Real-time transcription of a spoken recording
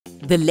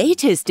The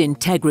latest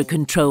INTEGRA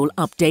Control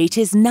update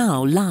is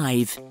now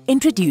live,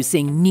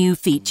 introducing new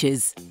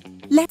features.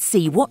 Let's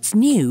see what's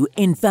new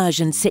in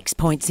version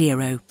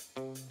 6.0.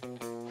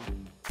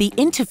 The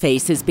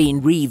interface has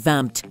been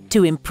revamped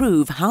to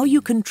improve how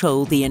you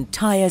control the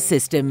entire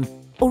system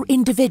or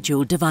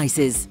individual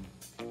devices.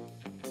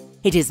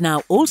 It is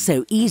now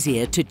also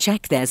easier to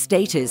check their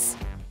status.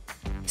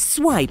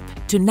 Swipe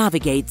to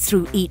navigate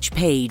through each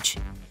page.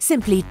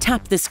 Simply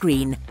tap the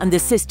screen and the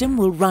system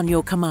will run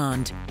your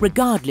command,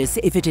 regardless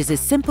if it is a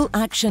simple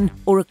action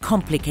or a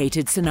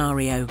complicated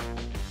scenario.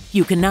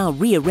 You can now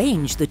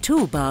rearrange the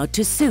toolbar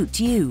to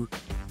suit you.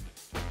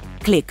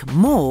 Click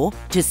More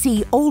to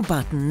see all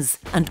buttons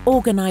and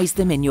organize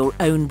them in your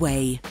own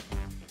way.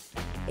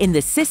 In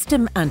the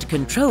System and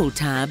Control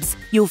tabs,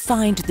 you'll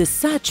find the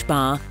search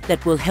bar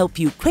that will help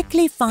you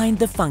quickly find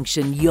the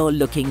function you're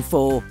looking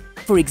for.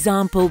 For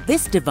example,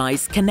 this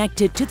device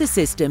connected to the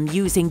system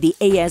using the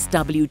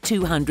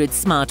ASW200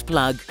 smart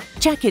plug.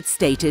 Check its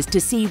status to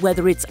see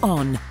whether it's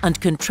on and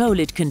control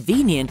it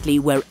conveniently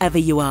wherever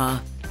you are.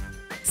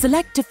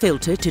 Select a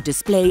filter to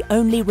display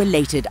only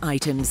related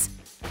items.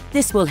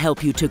 This will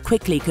help you to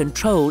quickly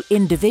control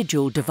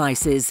individual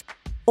devices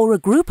or a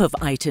group of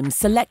items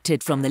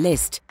selected from the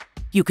list.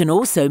 You can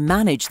also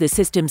manage the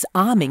system's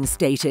arming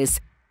status,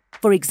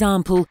 for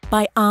example,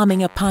 by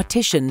arming a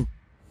partition.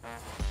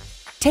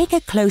 Take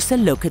a closer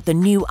look at the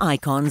new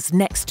icons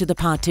next to the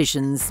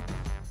partitions.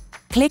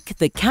 Click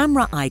the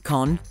camera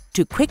icon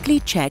to quickly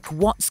check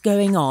what's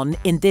going on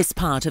in this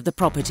part of the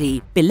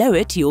property. Below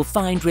it, you'll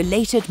find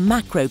related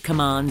macro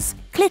commands.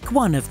 Click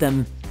one of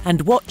them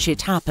and watch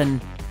it happen.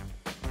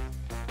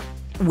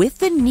 With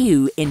the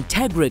new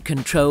INTEGRA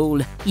Control,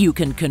 you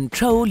can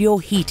control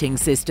your heating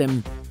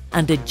system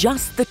and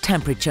adjust the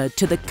temperature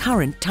to the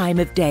current time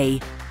of day,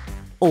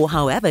 or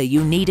however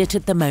you need it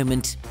at the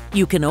moment.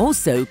 You can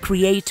also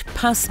create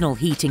personal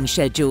heating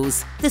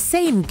schedules. The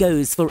same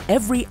goes for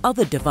every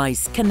other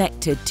device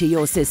connected to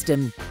your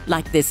system.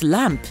 Like this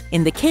lamp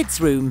in the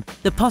kids' room,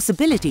 the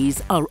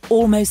possibilities are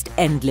almost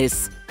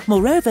endless.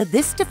 Moreover,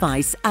 this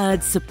device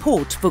adds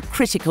support for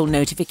critical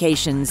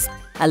notifications.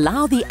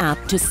 Allow the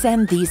app to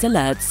send these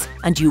alerts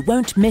and you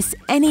won't miss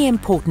any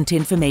important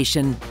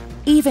information,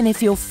 even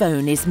if your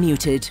phone is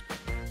muted.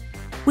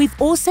 We've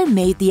also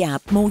made the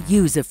app more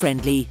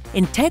user-friendly.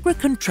 INTEGRA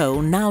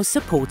Control now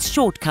supports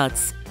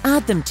shortcuts.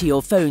 Add them to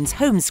your phone's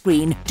home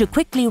screen to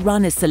quickly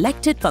run a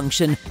selected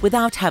function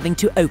without having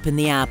to open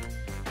the app.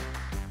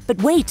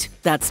 But wait,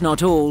 that's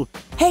not all.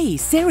 Hey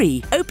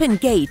Siri, open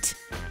gate.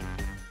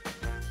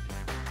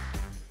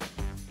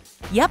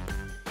 Yep,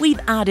 we've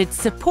added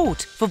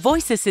support for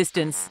voice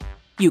assistants.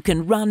 You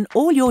can run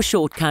all your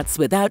shortcuts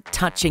without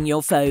touching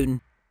your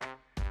phone.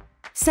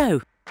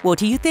 So, what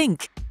do you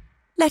think?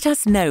 Let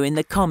us know in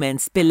the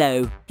comments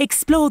below.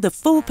 Explore the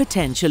full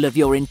potential of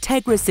your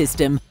INTEGRA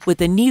system with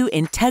the new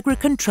INTEGRA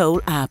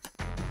Control app.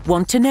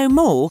 Want to know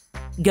more?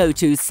 Go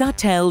to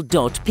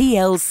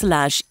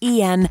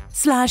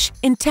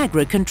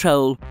satel.pl/en/INTEGRA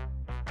Control.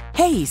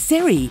 Hey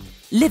Siri,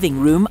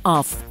 living room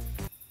off.